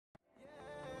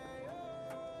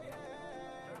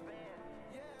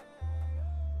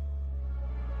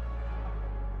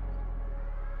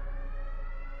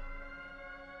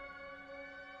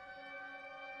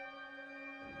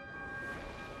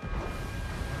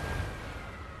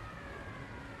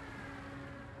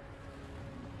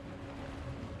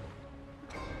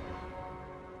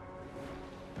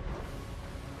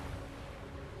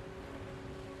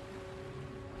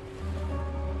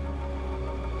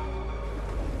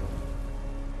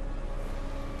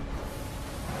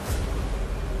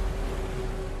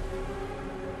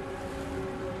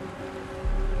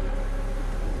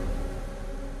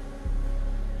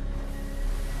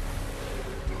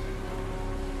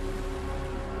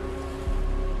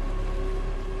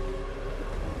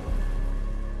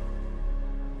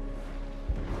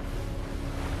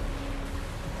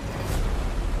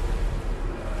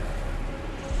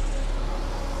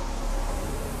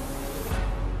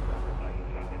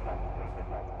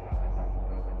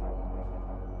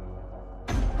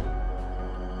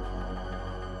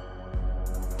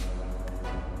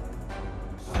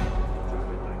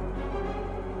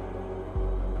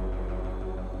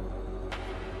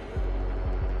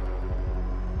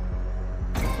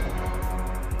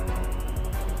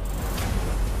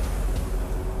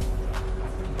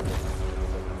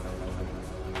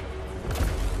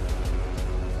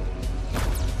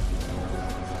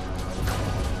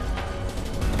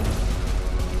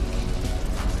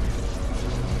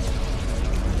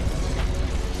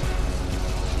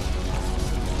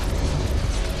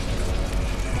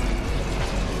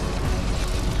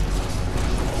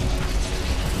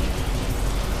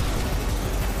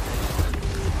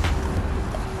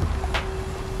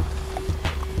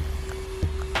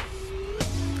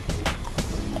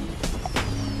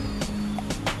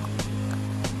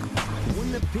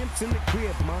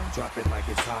crib, ma. Drop it like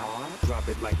it's hot. Drop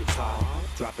it like it's hot.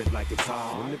 Drop it like it's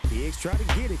hot. When the pigs try to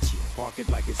get at you, park it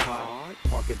like it's hot.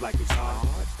 Park it like it's hot.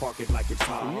 Park it like it's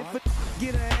hot. And if a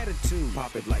get an attitude,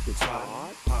 pop it like it's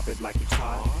hot. Pop it like it's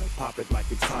hot. Pop it like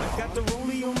it's hot. I got the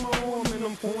rollie on my arm and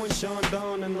I'm pouring Sean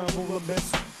down and I'm over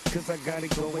best, cause I got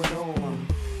it going on.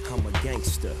 I'm a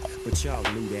gangster, but y'all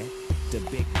knew that. The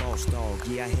big boss dog,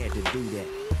 yeah, I had to do that.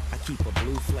 I keep a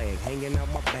blue flag hanging out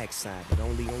my backside, but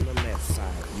only on the left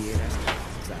side. Yeah, that's the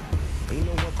left side. Ain't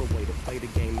no other way to play the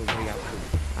game the way I do.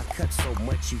 I cut so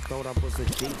much you thought I was a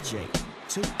DJ.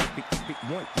 2,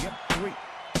 1, yep, 3.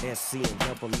 SC and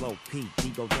double OP,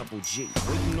 Ego double G.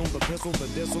 Waiting on the pistol, the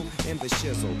dizzle, and the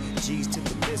shizzle. G's to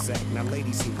the Bizzac, now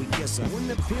ladies, here we kiss her. When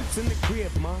the pimp's in the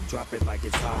crib, ma, drop it like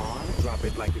it's hot. Drop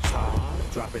it like it's hot.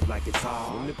 Drop it like it's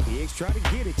hot. When the pigs try to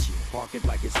get at you, park it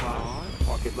like it's hot.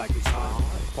 Park it like it's hot.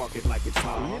 Park it like it's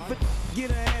hot. And if it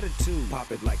get an attitude,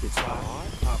 pop it like it's hot.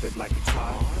 Pop it like it's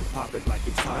hot. Pop it like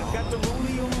it's hot. I got the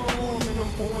rollie on my arm and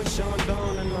I'm pouring Sean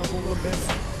down and I'm over best,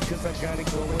 cause I got it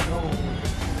going on.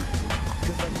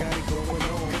 Cause I got it going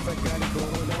on, cause I got it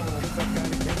going on, cause I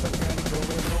got it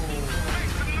going on.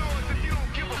 Make some noise if you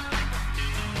don't give a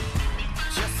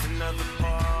Just another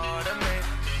part of me.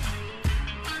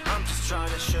 I'm just trying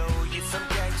to show you some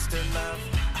gangster love.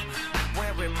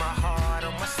 Wearing my heart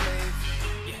on my sleeve.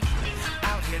 Yeah.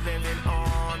 Out here living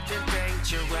armed and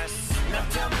dangerous. Now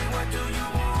tell me, what do you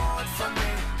want from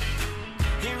me?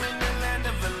 Here in the land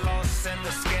of the lost and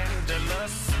the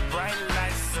scandalous. Bright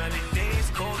lights, sunny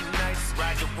days, cold nights.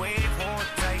 Ride the wave, hold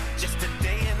tight. Just a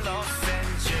day in Los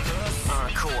Angeles.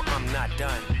 Encore, I'm not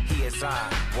done. He is I,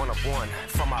 one of one.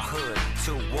 From my hood,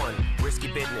 2-1.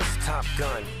 Risky business, Top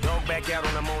Gun. Dog back out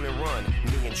on the morning run.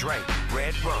 Me and Dre,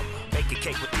 red rum. Bake a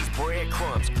cake with these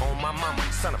breadcrumbs. On my mama,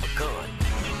 son of a gun.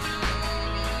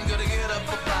 Gotta get up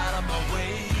out of my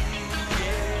way.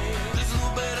 Yeah, there's a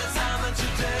little better time than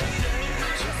today.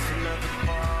 Just another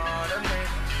part of me.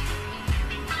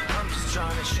 I'm just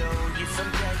trying to show you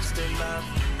some gangster love.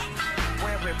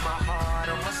 Wearing my heart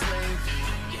on my sleeve.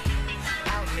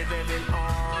 Out here living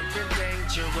armed and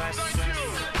dangerous.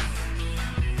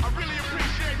 I really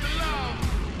appreciate the love.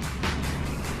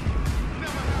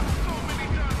 Never have so many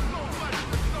done so much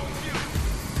for so few.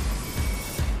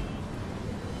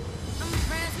 I'm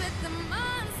friends with the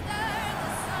monster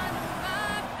that's under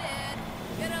my bed.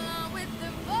 Get along with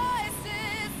the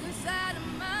voices inside of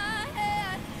my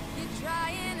head. You're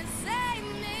trying to save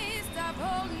me, stop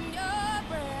holding your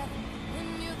breath. And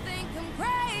you think I'm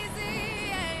crazy,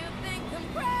 yeah, you think I'm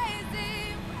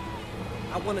crazy.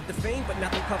 I wanted the fame, but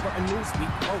not the cover of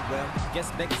Newsweek. Oh well, guess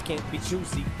beggars can't be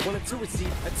choosy. Wanted to receive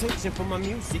attention from my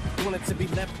music. Wanted to be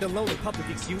left alone in public,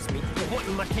 excuse me. But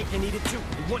wanting my cake and eat it too.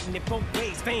 And wanting it both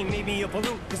ways. Fame made me a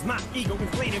balloon. Cause my ego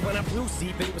inflated when I blew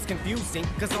see. But it was confusing.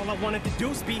 Cause all I wanted to do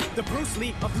is be the Bruce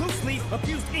Lee of loosely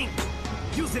abused ink.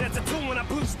 Use it as a tool when I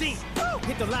blew steam. Woo!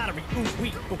 Hit the lottery, ooh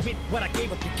wee. But with what I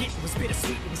gave up to get, it was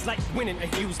bittersweet. It was like winning a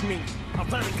used me.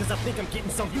 Ironic, cause I think I'm getting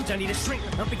so huge I need a shrink.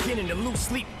 I'm beginning to lose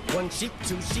sleep. 1 sheep,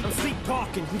 2 sheep. I'm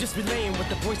sleepwalking. I'm just relaying what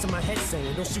the voice in my head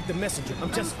saying. Don't shoot the messenger.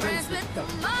 I'm just friends with the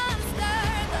monster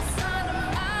that's under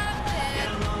my bed.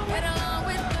 Get along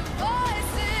with the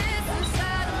voices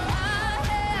inside of my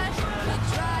head. You're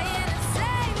trying to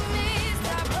save me,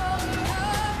 stop holding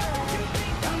your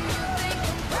breath. And you think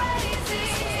I'm crazy,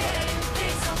 yeah, you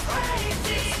think I'm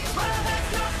crazy. Well, that's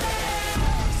not fair.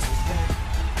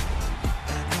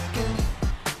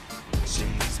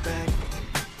 She's back.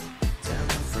 Tell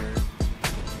her friend.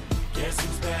 Guess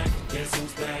who's back? Guess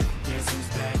who's back? Guess who's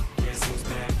back? Guess who's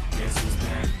back? Guess who's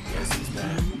back? Guess who's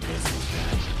back? Guess who's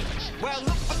back? Well,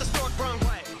 look what the stork brung.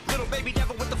 Little baby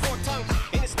devil with the forked tongue.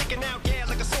 And it's sticking out, yeah,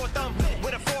 like a sore thumb.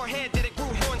 With a forehead that it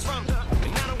grew horns from.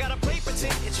 And I don't gotta play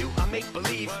pretend, it's you I make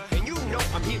believe. And you know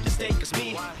I'm here to stay, cause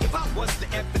me, if I was to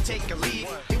ever take a leave,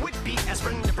 it would be as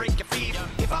friend to break your feet.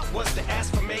 If I was to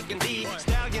ask for Megan D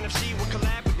Stallion, if she would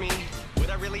collab with me, would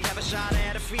I really have a shot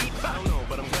at her feet? I don't know,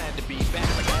 but I'm glad to be back.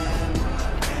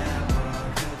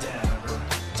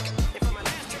 If I'm an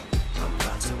astronaut, I'm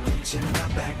about to reach in my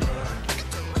back, bro.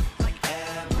 Like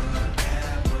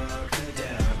abracadabra.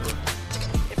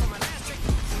 if I'm an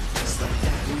astronaut. Just like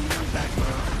that, I'm back,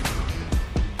 bro.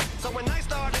 So when I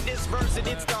started this verse, it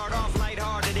did start off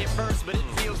lighthearted at first, but it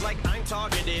feels like I'm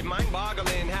targeted.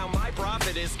 Mind-boggling how my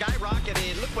profit is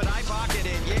skyrocketed. Look what I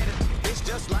pocketed, yeah. It's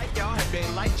just like y'all have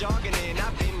been like jogging in.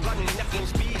 I've been running, nothing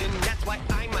speeding. That's why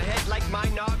I'm ahead like my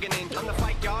noggin in. I'm the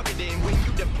fight y'all get in. When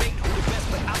you debate who the best,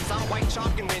 but I'm some white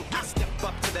chalk and when I step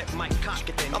up to that mic, cock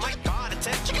it then. Oh my God,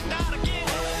 attempt chicken out again.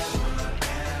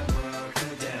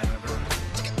 Abracadabra.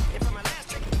 If I'm an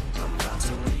astronaut, I'm about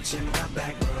to reach in my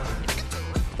back, bro.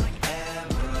 like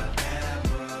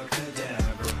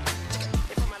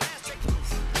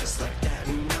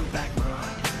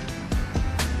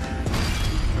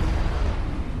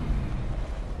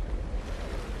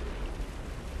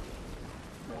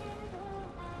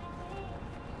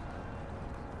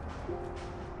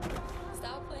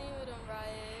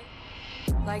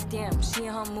Like damn, she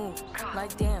in her mood.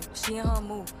 Like damn, she in her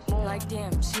mood. Like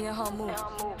damn, she in her mood.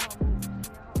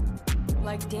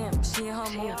 Like damn, she in her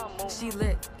mood. She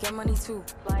lit, get money too.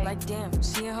 Like damn,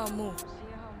 she in her mood.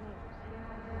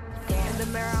 In the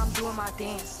mirror, I'm doing my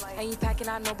dance. Ain't packing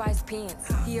out nobody's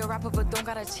pants. He a rapper, but don't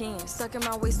got a chance. Stuck in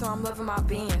my waist, so I'm loving my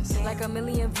bands. Like 1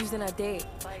 million views in a day.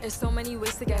 There's so many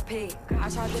ways to get paid. I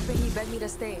tried dipping, he begged me to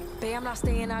stay. Babe, I'm not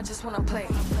staying, I just wanna play.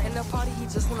 In the party, he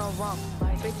just wanna rum.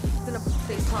 Big in the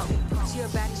they plump. She a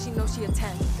baddie, she know she a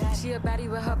 10. She a baddie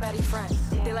with her baddie friend.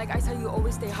 They like ice, how you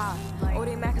always stay hot. Oh,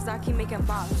 they mad cause I keep making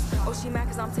bops. Oh, she mad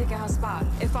cause I'm taking her spot.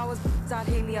 If I was I'd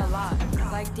hate me a lot.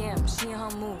 Like damn, she in her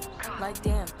mood. Like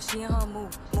damn, she in her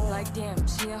mood. Like damn,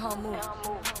 she in her mood.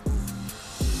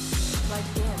 Like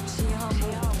damn, she in her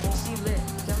mood. She lit,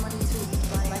 get money too.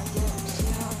 Like damn, she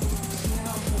in her mood. She in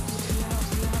her mood.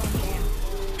 She in her mood.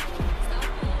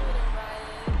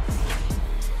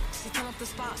 She turn up the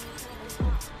spot.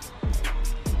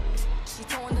 She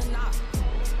throwing the knock.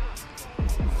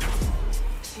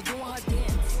 She doing her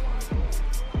dance.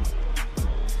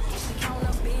 She counting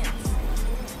up bands.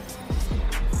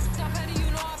 Top heady, you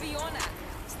know I be on that.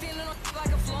 Standing on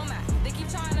like a floor mat. They keep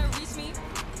trying to reach me,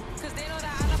 cause they know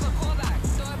that I never call back.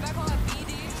 Throw it back on her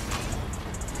BD.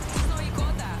 Just know he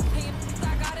caught that. Hey,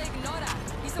 I gotta ignore that.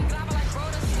 Need some grabber like bro,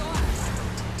 that's so ass.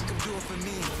 Come do it for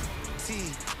me.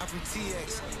 T, I'm from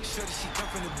TX. Shorty, she come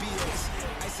from the BX.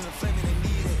 Ice in the flame and they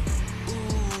need it.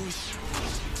 Ooh,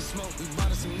 to smoke, we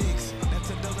bought us some nicks. Now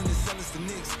 $10 to sell us the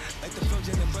Knicks. Like the Pro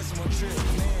J and bustin' one trip,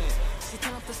 man. She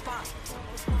turn up the spot.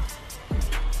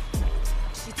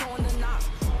 She throwing the knock.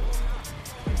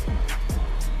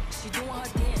 She doing her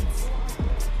dance.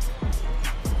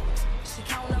 She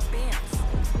counting up bands.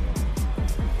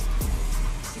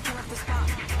 She turn up the spot.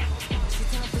 She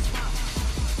turn up the spot.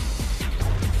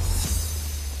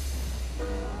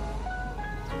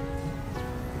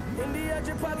 Indy out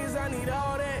your pockets, I need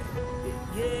all that.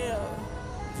 Yeah.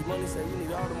 G-Money said you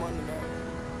need all the money now.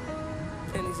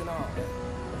 Pennies and all that.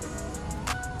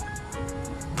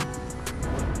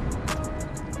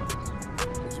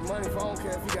 Money, if I don't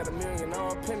care if you got $1 million,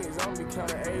 all pennies, I'm gonna be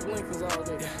counting Abe Lincolns all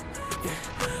day.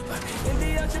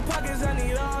 Indy out your pockets, I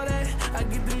need all that. I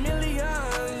get the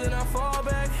millions and I fall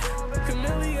back.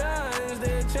 Chameleons,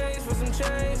 they change for some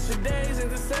change. Today's ain't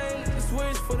the same, the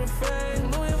switch for the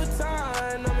fame. Louis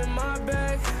Vuitton, I'm in my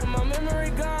bag. My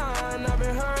memory gone, I've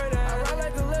been hurt at. I ride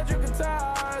like electric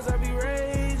guitars, I be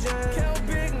raging. Count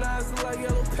big knots like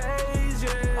yellow pages.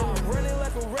 I'm running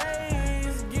like a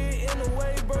race, get in the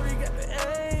way, bro, you got the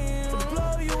aim.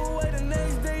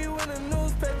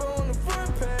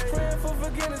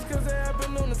 Forgiveness cause it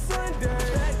happened on a Sunday.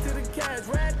 Back to the cash,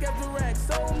 rack after rack.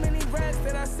 So many racks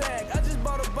that I sag. I just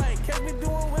bought a bike, catch me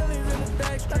doing wheelies in the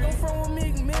back. Like I'm from a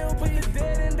Meek Mill, put the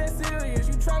dead in that serious.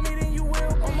 You try me then you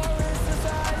will. On my wrist is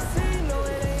IC, no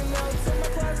it ain't melt. Turn my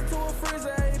closet to a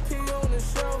freezer, AP on the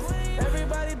shelf.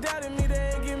 Everybody doubted me,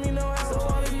 they ain't give me no help. So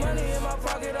all this money in my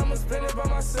pocket, I'ma spend it by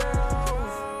myself.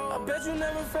 I bet you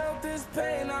never felt this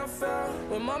pain I felt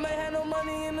when mama had no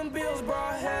money and them bills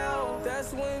brought hell.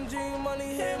 That's when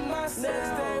G-Money hit my cell. Next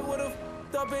day would've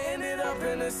f***ed up and ended up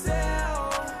in a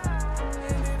cell.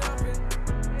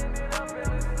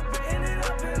 Ended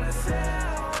up in a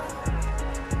cell.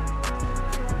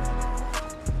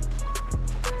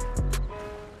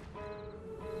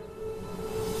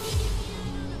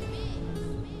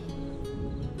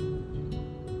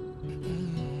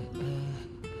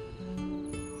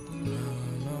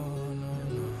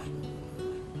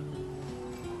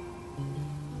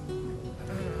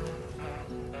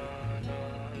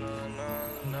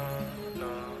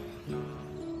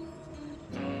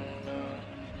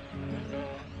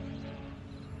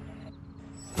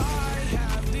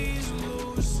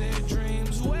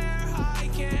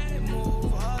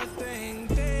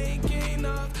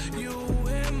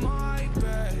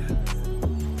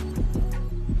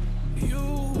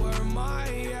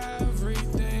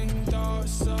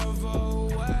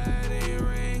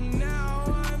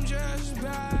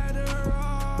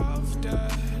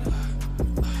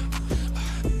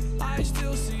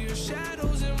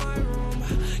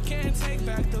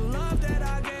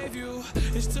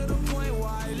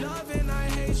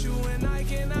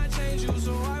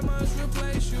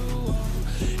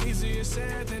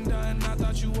 Said than done. I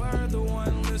thought you were the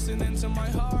one listening to my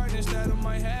heart instead of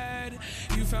my head.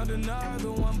 You found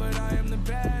another one, but I am the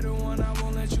better one. I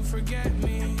won't let you forget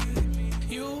me.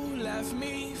 You left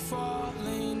me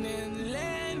falling and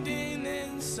landing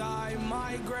inside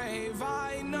my grave.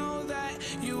 I know that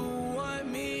you want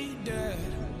me dead.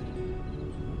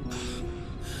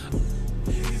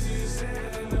 Easier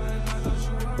said than done. I thought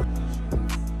you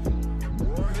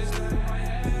were instead of my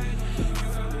head.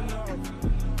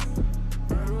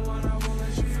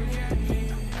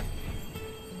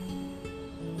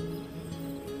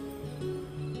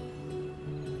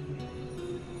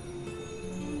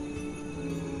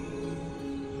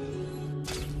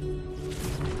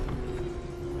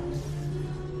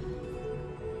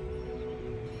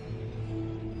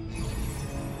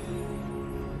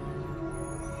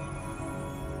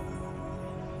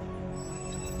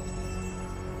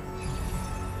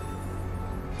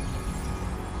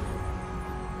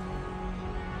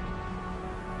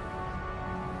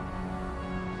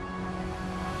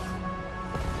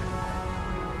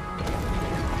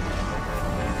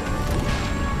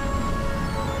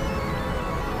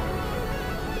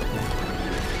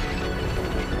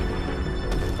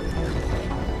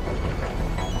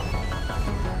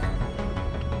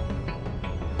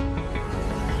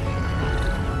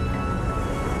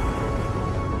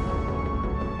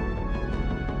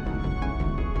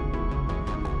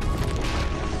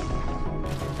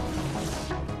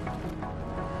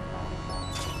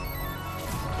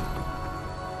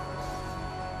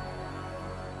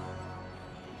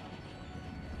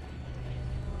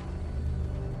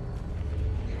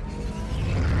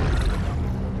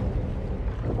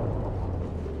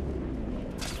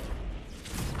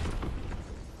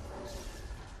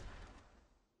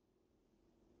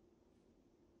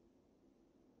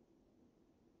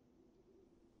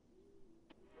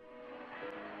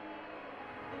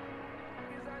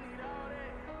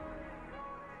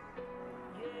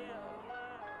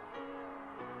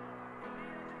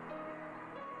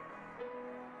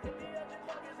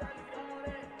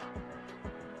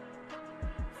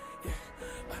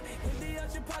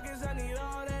 out your pockets, I need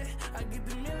all that. I get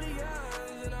the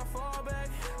millions and I fall back.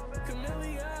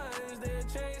 Chameleons, they'll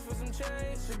change for some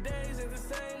change. The days ain't the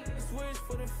same, the switch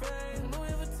for the fame.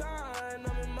 Louis Vuitton,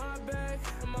 I'm in my bag.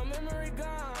 My memory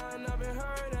gone, I've been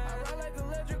hurt at. I ride like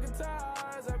electric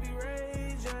guitars, I be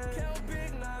raging. Count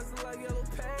big knots like yellow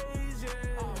pages.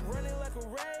 I'm running like a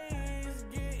race,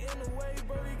 get in the way,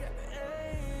 birdie got the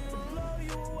aim. Blow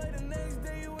you away the next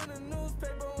day, you in the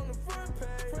newspaper on the front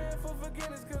page. Praying for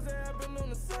forgiveness cause it happened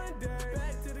on a Sunday.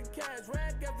 Back to the cash,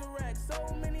 rack after rack.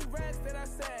 So many racks that I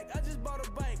sag. I just bought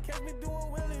a bike, catch me doing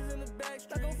wheelies in the back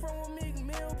street. Stuck on front with Meek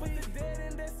Mill, put the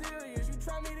dead in that serious. You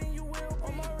try me then you will.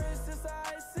 On my wrist it's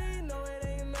IC, no it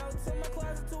ain't no. Turn my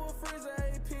closet to a freezer,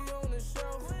 AP on the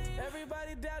shelf.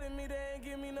 Everybody doubted me, they ain't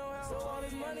give me no help. So all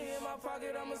this money in my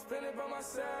pocket, I'ma spend it by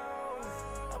myself.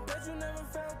 I bet you never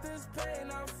felt this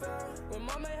pain I felt when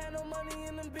mama had no money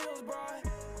and them bills brought.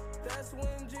 That's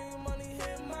when G money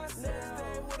hit my cell. Next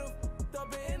day would've f***ed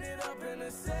up and ended up in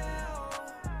a cell.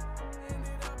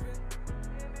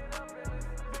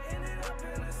 Ended up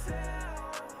in a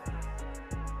cell.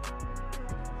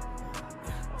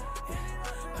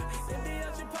 Empty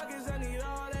out your pockets, I need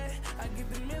all that. I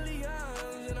get the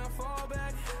millions and I fall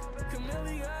back.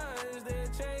 Chameleons,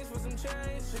 they'll change for some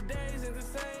change. The days ain't the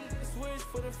same, switch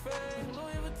for the fame.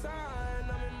 Louis Vuitton,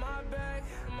 I'm in my bag.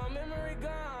 My memory